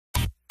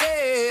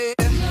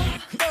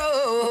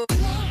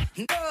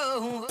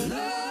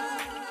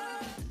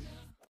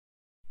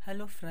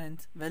Hello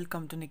friends,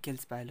 welcome to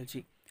Nikhil's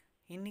Biology.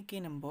 இன்னைக்கு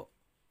நம்ம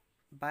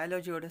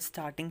பயாலஜியோட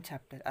starting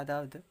chapter,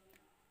 அதாவது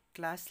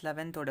class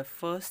 11th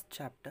first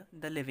chapter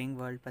the living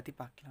world பற்றி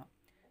பார்க்கலாம்.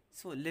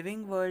 ஸோ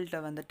லிவிங்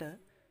வேர்ல்டில் வந்துட்டு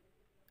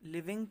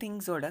லிவிங்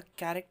திங்ஸோட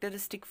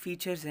கேரக்டரிஸ்டிக்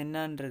ஃபீச்சர்ஸ்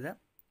என்னன்றதை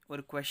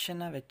ஒரு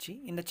கொஷனாக வச்சு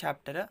இந்த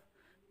சாப்டரை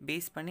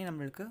பேஸ் பண்ணி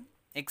நம்மளுக்கு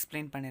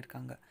எக்ஸ்பிளைன்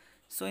பண்ணியிருக்காங்க.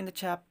 ஸோ இந்த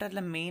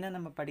சாப்டரில் மெயினாக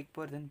நம்ம படிக்க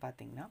போகிறதுன்னு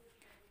பார்த்திங்கன்னா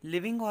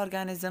லிவிங்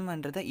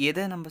ஆர்கானிசம்ன்றதை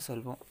எதை நம்ம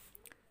சொல்வோம்.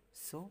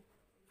 So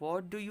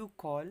what do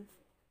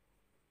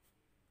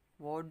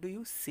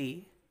you say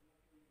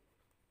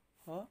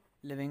a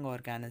living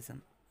organism?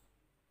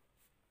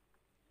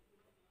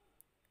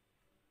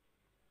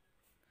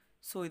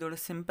 So இதோட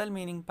சிம்பிள்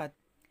மீனிங்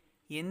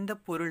எந்த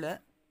பொருளை,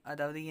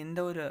 அதாவது எந்த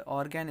ஒரு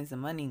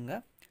ஆர்கானிசமாக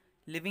நீங்கள்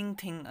லிவிங்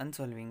திங்னு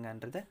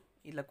சொல்வீங்கன்றதை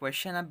இதில்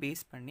கொஷனாக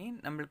பேஸ் பண்ணி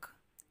நம்மளுக்கு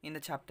இந்த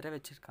சாப்டரை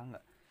வச்சுருக்காங்க.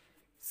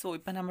 ஸோ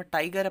இப்போ நம்ம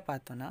டைகரை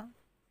பார்த்தோன்னா,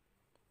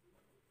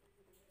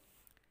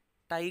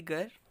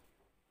 டைகர்,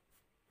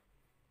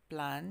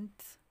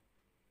 plants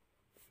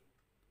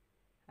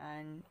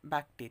and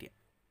bacteria.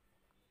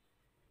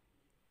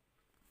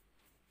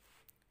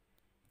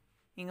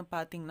 இங்கே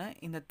பார்த்தீங்கன்னா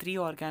இந்த 3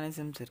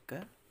 ஆர்கானிசம்ஸ்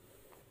இருக்குது.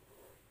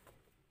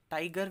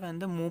 டைகர்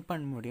வந்து மூவ்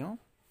பண்ண முடியும்,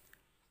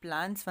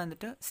 பிளான்ட்ஸ்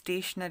வந்துட்டு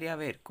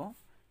ஸ்டேஷ்னரியாகவே இருக்கும்,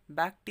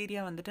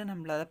 பாக்டீரியா வந்துட்டு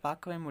நம்மளால்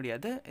பார்க்கவே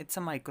முடியாது, it's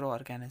a micro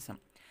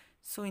organism.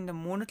 So இந்த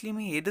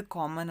மூணுத்துலேயுமே எது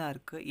காமனாக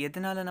இருக்குது,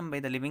 எதனால் நம்ம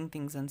இதை லிவிங்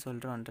திங்ஸ்ன்னு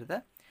சொல்கிறோன்றதை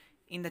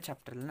இந்த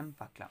சாப்டரில் நம்ம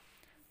பார்க்கலாம்.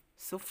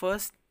 ஸோ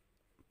ஃபர்ஸ்ட்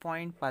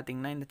பாயிண்ட்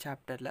பார்த்திங்கன்னா இந்த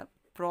சாப்டரில்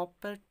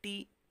property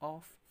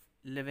of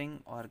living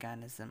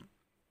organism.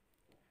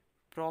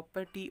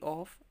 Property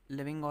of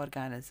living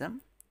organism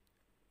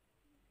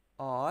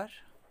R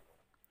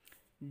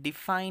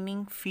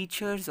defining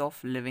features of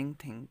living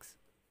things.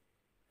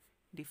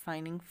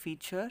 Defining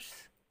features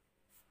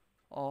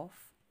of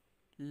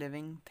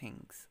living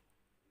things.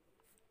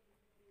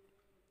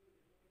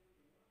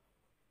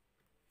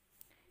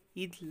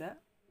 இதில்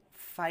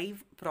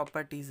 5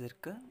 ப்ராப்பர்ட்டிஸ்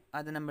இருக்குது,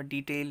 அதை நம்ம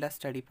டீட்டெயிலாக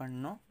ஸ்டடி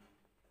பண்ணோம்.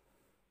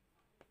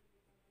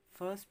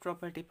 ஃபர்ஸ்ட்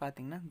ப்ராப்பர்ட்டி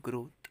பார்த்திங்கன்னா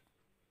growth.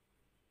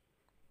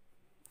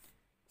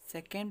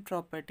 செகண்ட்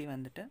ப்ராப்பர்ட்டி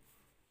வந்துட்டு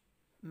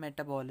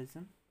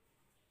மெட்டபாலிசம்.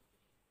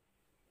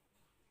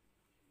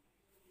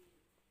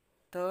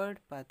 தேர்ட்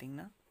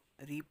பார்த்திங்கன்னா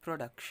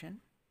ரீப்ரொடக்ஷன்.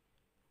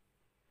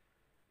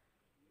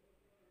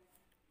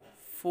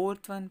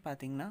 ஃபோர்த் ஒன்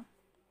பார்த்திங்கன்னா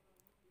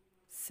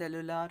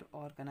cellular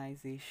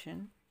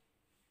organisation.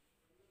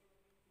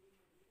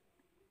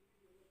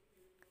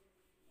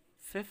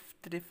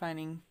 Fifth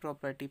defining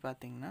property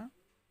பார்த்திங்கன்னா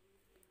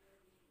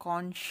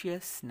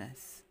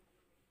கான்ஷியஸ்னஸ்.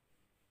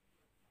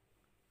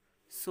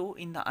 ஸோ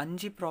இந்த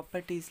 5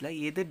 ப்ராப்பர்ட்டிஸில்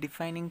எது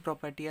டிஃபைனிங்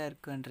ப்ராப்பர்ட்டியாக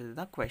இருக்குன்றது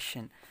தான்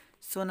கொஷின்.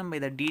 ஸோ நம்ம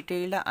இதை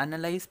டீட்டெயிலாக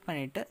அனலைஸ்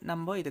பண்ணிவிட்டு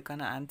நம்ம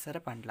இதுக்கான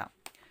ஆன்சரை பண்ணலாம்.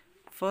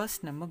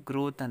 ஃபர்ஸ்ட் நம்ம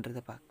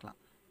க்ரோத்ன்றதை பார்க்கலாம்.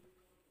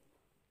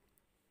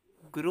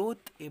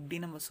 க்ரோத் எப்படி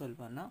நம்ம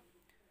சொல்வோன்னா,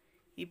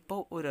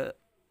 இப்போது ஒரு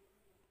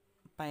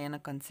பையனை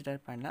கன்சிடர்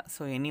பண்ணலாம்.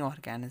 ஸோ எனி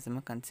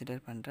ஆர்கானிசமை கன்சிடர்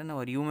பண்ணுறேன், நான்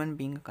ஒரு ஹியூமன்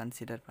பீங்கை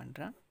கன்சிடர்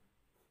பண்ணுறேன்.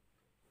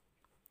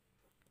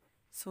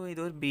 ஸோ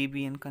இது ஒரு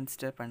பேபின்னு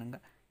கன்சிடர்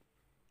பண்ணுங்கள்.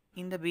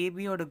 இந்த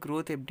பேபியோட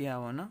க்ரோத் எப்படி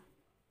ஆகும்னா,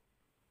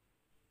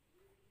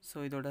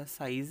 ஸோ இதோட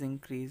சைஸ்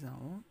இன்க்ரீஸ்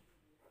ஆகும்.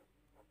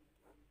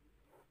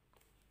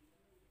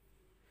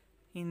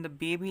 இந்த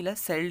பேபியில்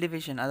செல்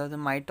டிவிஷன், அதாவது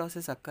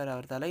மைட்டோசிஸ் அக்கர்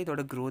ஆகிறதால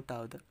இதோட க்ரோத்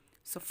ஆகுது.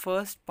 ஸோ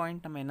ஃபர்ஸ்ட்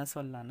பாயிண்ட் நம்ம என்ன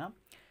சொல்லலாம்னா,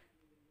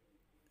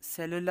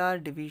 cellular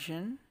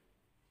division,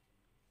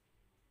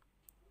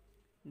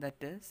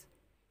 that is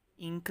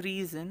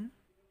increase in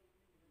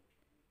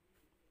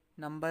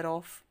number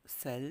of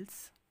cells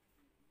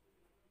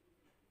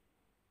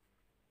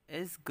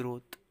is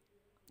growth.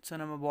 So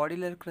நம்ம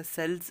பாடியில் இருக்கிற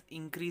செல்ஸ்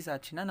இன்க்ரீஸ்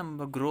ஆச்சுன்னா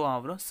நம்ம க்ரோ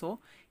ஆகிறோம். So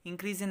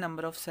increase in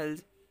number of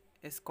cells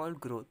is called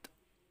growth.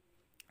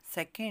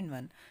 Second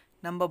one,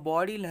 நம்ம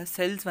பாடியில்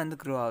செல்ஸ் வந்து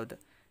க்ரோ ஆகுது,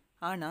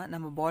 ஆனால்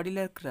நம்ம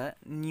பாடியில் இருக்கிற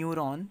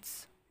நியூரான்ஸ்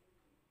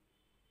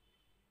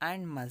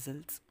அண்ட்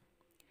மசில்ஸ்,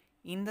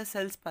 இந்த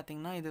செல்ஸ்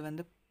பார்த்திங்கன்னா இது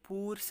வந்து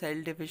பூர்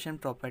செல் டிவிஷன்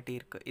ப்ராப்பர்ட்டி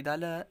இருக்குது.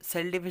 இதால்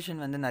செல்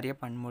டிவிஷன் வந்து நிறைய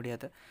பண்ண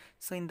முடியாது.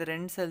 ஸோ இந்த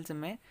 2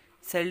 செல்ஸுமே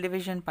செல்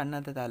டிவிஷன்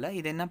பண்ணதுதால்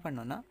இது என்ன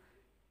பண்ணோன்னா,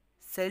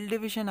 செல்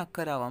டிவிஷன்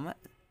அக்கர் ஆகாமல்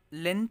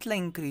லென்த்தில்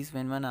இன்க்ரீஸ்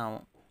வேணுமான்னு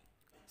ஆகும்.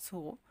 ஸோ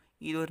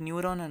இது ஒரு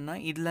நியூரான்னா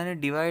இதில்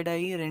டிவைட்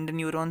ஆகி 2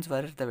 நியூரான்ஸ்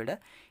வர்றதை விட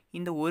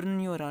இந்த ஒரு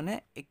நியூரானை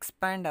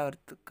எக்ஸ்பேண்ட்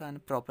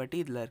ஆகிறதுக்கான ப்ராப்பர்ட்டி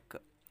இதில்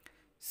இருக்குது.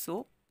 ஸோ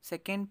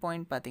செகண்ட்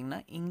பாயிண்ட்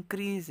பார்த்திங்கன்னா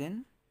increase in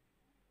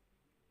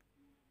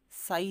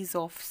size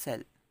of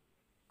cell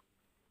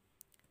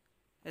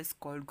is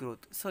called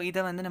growth. So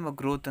இதை வந்து நம்ம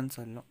growthன்னு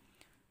சொல்லணும்.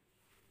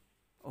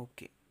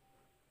 ஓகே,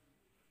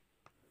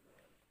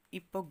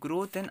 இப்போ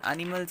growth in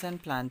animals and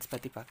plants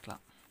பற்றி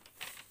பார்க்கலாம்.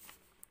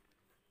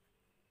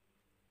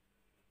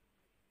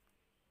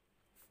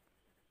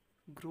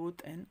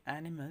 growth in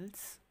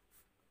animals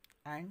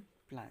and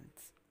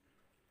plants.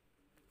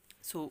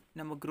 So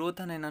நம்ம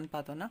growthன்னு என்னென்னு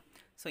பார்த்தோன்னா,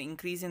 so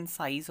increase in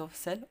size of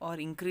cell R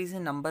increase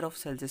in number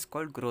of cells is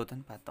called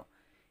growthன்னு பார்த்தோம்.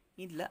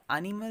 இதில்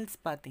அனிமல்ஸ்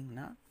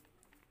பார்த்திங்கன்னா,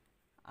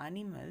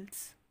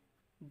 animals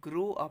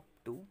grow up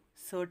to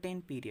certain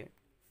period.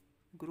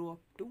 Grow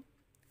up to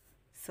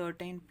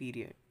certain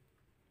period.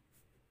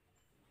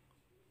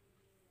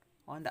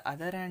 On the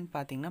other hand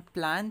பார்த்தீங்கன்னா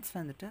plants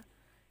வந்துட்டு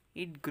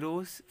it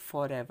grows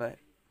forever.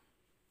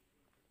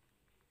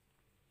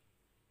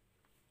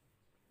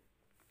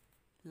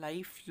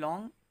 Life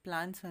long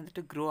plans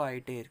வந்துட்டு grow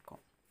ஆகிட்டே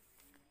இருக்கும்.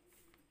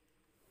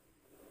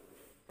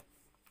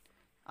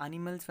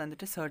 Animals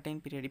வந்துட்டு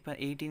certain period, இப்போ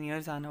 18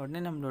 இயர்ஸ் ஆன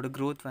உடனே நம்மளோட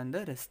க்ரோத் வந்து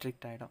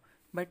ரெஸ்ட்ரிக்ட் ஆகிடும்.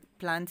 பட்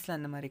பிளான்ஸில்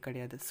அந்த மாதிரி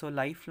கிடையாது. ஸோ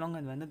லைஃப் லாங்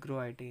அது வந்து க்ரோ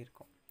ஆகிட்டே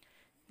இருக்கும்.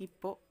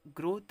 இப்போது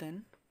க்ரோத்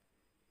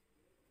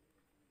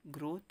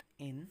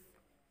இன்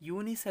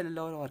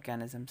யூனிசெல்லுலார்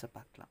ஆர்கானிசம்ஸை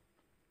பார்க்கலாம்.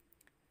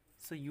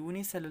 ஸோ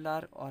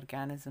யூனிசெல்லுலார்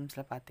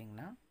ஆர்கானிசம்ஸில்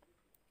பார்த்திங்கன்னா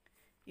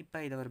இப்போ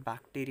இதை ஒரு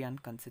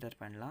பாக்டீரியான்னு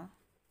கன்சிடர் பண்ணலாம்.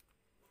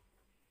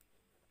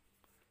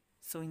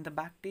 ஸோ இந்த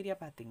பாக்டீரியா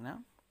பார்த்திங்கன்னா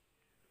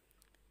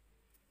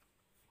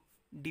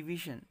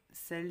டிவிஷன்,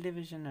 செல்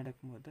டிவிஷன்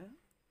நடக்கும்போது,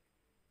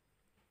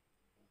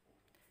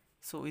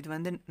 ஸோ இது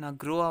வந்து நான்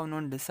க்ரோ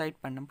ஆகணும்னு டிசைட்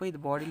பண்ணப்போ இது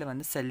பாடியில்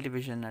வந்து செல்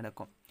டிவிஷன்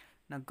நடக்கும்.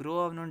 நான் க்ரோ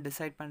ஆகணும்னு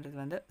டிசைட் பண்ணுறது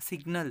வந்து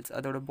சிக்னல்ஸ்,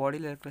 அதோட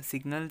பாடியில் இருக்கிற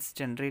சிக்னல்ஸ்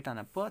ஜென்ரேட்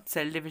ஆனப்போ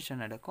செல்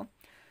டிவிஷன் நடக்கும்.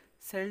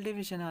 செல்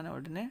டிவிஷன் ஆன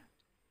உடனே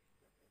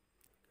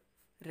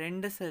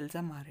 2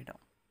 செல்ஸாக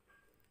மாறிடும்.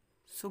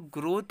 ஸோ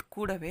க்ரோத்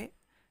கூடவே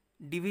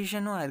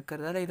டிவிஷனும்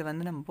இருக்கிறதால இது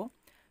வந்து நம்ம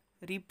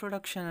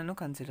ரீப்ரொடக்ஷனும்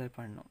கன்சிடர்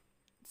பண்ணணும்.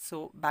 ஸோ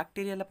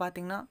பாக்டீரியாவில்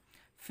பார்த்திங்கன்னா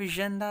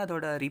ஃபிஷன் தான்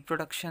அதோட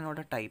ரீப்ரொடக்ஷனோட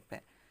டைப்பு.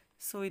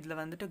 ஸோ இதில்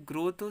வந்துட்டு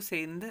க்ரோத்தும்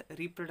சேர்ந்து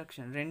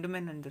ரீப்ரொடக்ஷன் ரெண்டுமே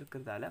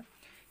நடந்துருக்கிறதால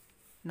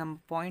நம்ம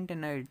பாயிண்ட்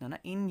என்ன எழுதணும்னா,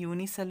 இன்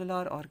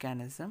unicellular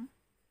organism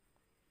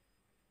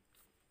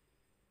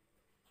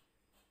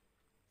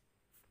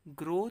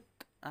growth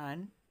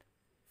and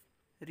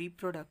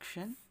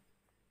reproduction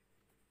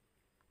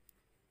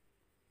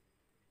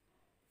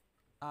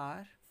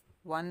are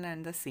one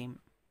and the same.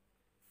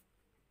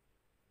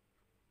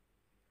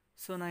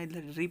 So நான்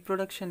இதில்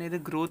ரீப்ரொடக்ஷன் எது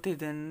க்ரோத்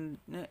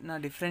எதுன்னு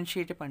நான்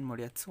டிஃப்ரென்ஷியேட்டே பண்ண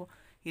முடியாது. ஸோ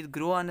இது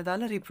க்ரோ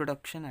ஆனதால்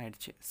ரீப்ரொடக்ஷன்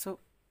ஆகிடுச்சு. So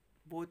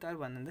both are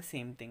one and the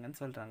same திங்னு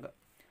சொல்கிறாங்க.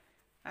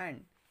 அண்ட்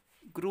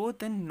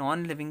க்ரோத் இன்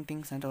நான் லிவிங்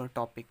திங்ஸ்ன்ற ஒரு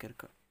டாபிக்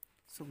இருக்குது.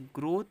 ஸோ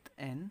க்ரோத்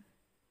இன்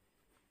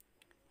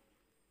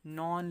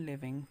நான்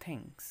லிவிங்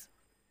திங்ஸ்.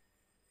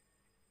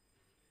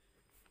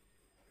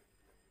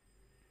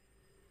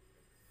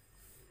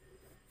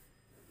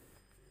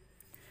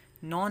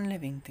 நான்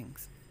லிவிங்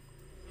திங்ஸ்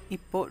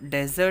இப்போது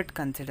டெசர்ட்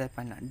கன்சிடர்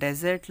பண்ணலாம்.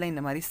 டெசர்ட்டில்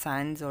இந்த மாதிரி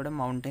சாண்ட்ஸோட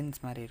மவுண்டன்ஸ்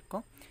மாதிரி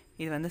இருக்கும்.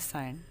 இது வந்து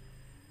சாண்ட்.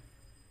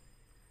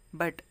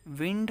 பட்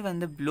விண்ட்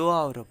வந்து ப்ளோ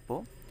ஆகுறப்போ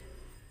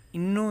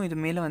இன்னும் இது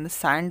மேலே வந்து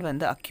சாண்ட்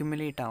வந்து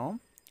அக்யூமுலேட்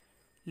ஆகும்,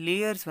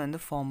 லேயர்ஸ் வந்து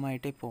ஃபார்ம்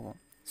ஆகிட்டே போகும்.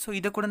 ஸோ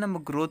இதை கூட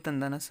நம்ம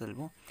க்ரோத்துன்னு தானே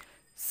சொல்வோம்.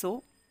 ஸோ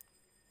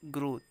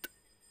க்ரோத்,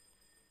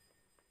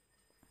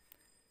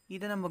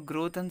 இதை நம்ம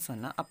க்ரோத்துன்னு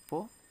சொன்னால்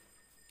அப்போது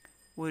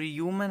ஒரு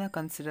ஹியூமனை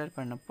கன்சிடர்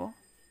பண்ணப்போ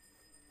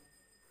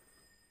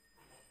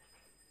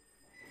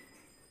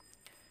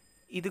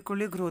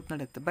இதுக்குள்ளேயே க்ரோத்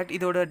நடக்குது. பட்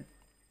இதோட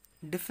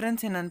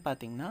டிஃப்ரென்ஸ் என்னன்னு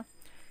பார்த்தீங்கன்னா,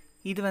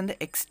 இது வந்து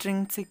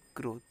எக்ஸ்ட்ரின்சிக்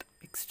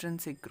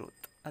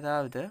க்ரோத்.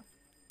 அதாவது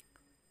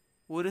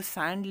ஒரு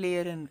சாண்ட்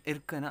லேயர்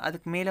இருக்குன்னா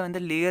அதுக்கு மேலே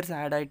வந்து லேயர்ஸ்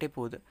ஆட் ஆகிட்டே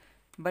போகுது.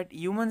 பட்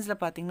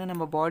ஹியூமன்ஸில் பார்த்திங்கன்னா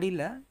நம்ம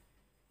பாடியில்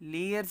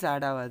லேயர்ஸ்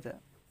ஆட் ஆகாது.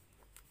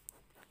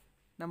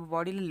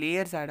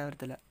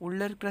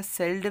 உள்ளே இருக்கிற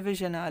செல்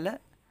டிவிஷனால்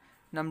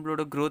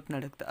நம்மளோட க்ரோத்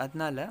நடக்குது.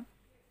 அதனால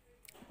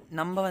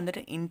நம்ம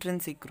வந்துட்டு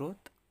இன்ட்ரின்சிக்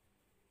க்ரோத்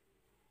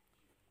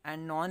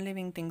அண்ட் நான்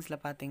லிவிங்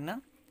திங்ஸில் பார்த்திங்கன்னா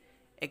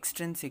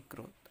extrinsic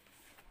growth.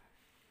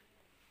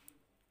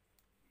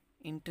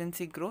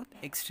 Intrinsic growth,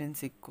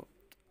 extrinsic growth.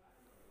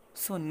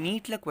 So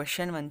நீட்டில்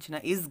கொஷன்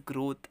வந்துச்சுன்னா is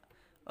growth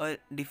a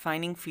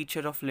defining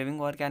feature of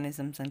living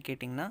ஆர்கானிசம்ஸ்ன்னு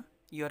கேட்டிங்கன்னா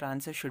your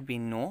answer should be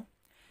no.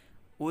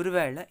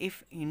 ஒருவேளை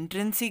if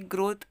intrinsic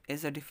growth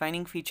is a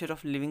defining feature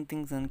of living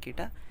திங்ஸ்ன்னு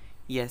கேட்டால்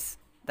S,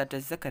 that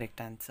is the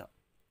correct answer.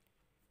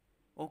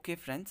 Okay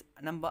friends,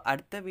 நம்ம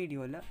அடுத்த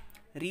வீடியோவில்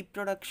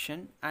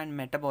reproduction and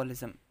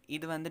metabolism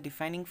இது வந்து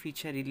defining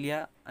feature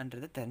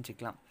இல்லையான்றதை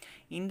தெரிஞ்சுக்கலாம்.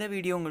 இந்த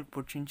வீடியோ உங்களுக்கு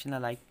பிடிச்சிருந்துச்சுன்னா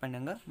லைக்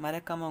பண்ணுங்கள்,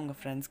 மறக்காமல் உங்கள்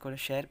ஃப்ரெண்ட்ஸ் கூட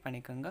ஷேர்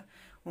பண்ணிக்கோங்க.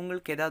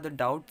 உங்களுக்கு ஏதாவது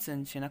டவுட்ஸ்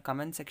இருந்துச்சுன்னா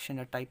கமெண்ட்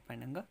செக்ஷனில் டைப்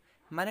பண்ணுங்கள்.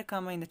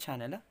 மறக்காமல் இந்த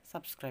சேனலை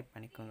சப்ஸ்கிரைப்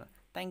பண்ணிக்கோங்க.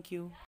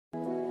 தேங்க்யூ.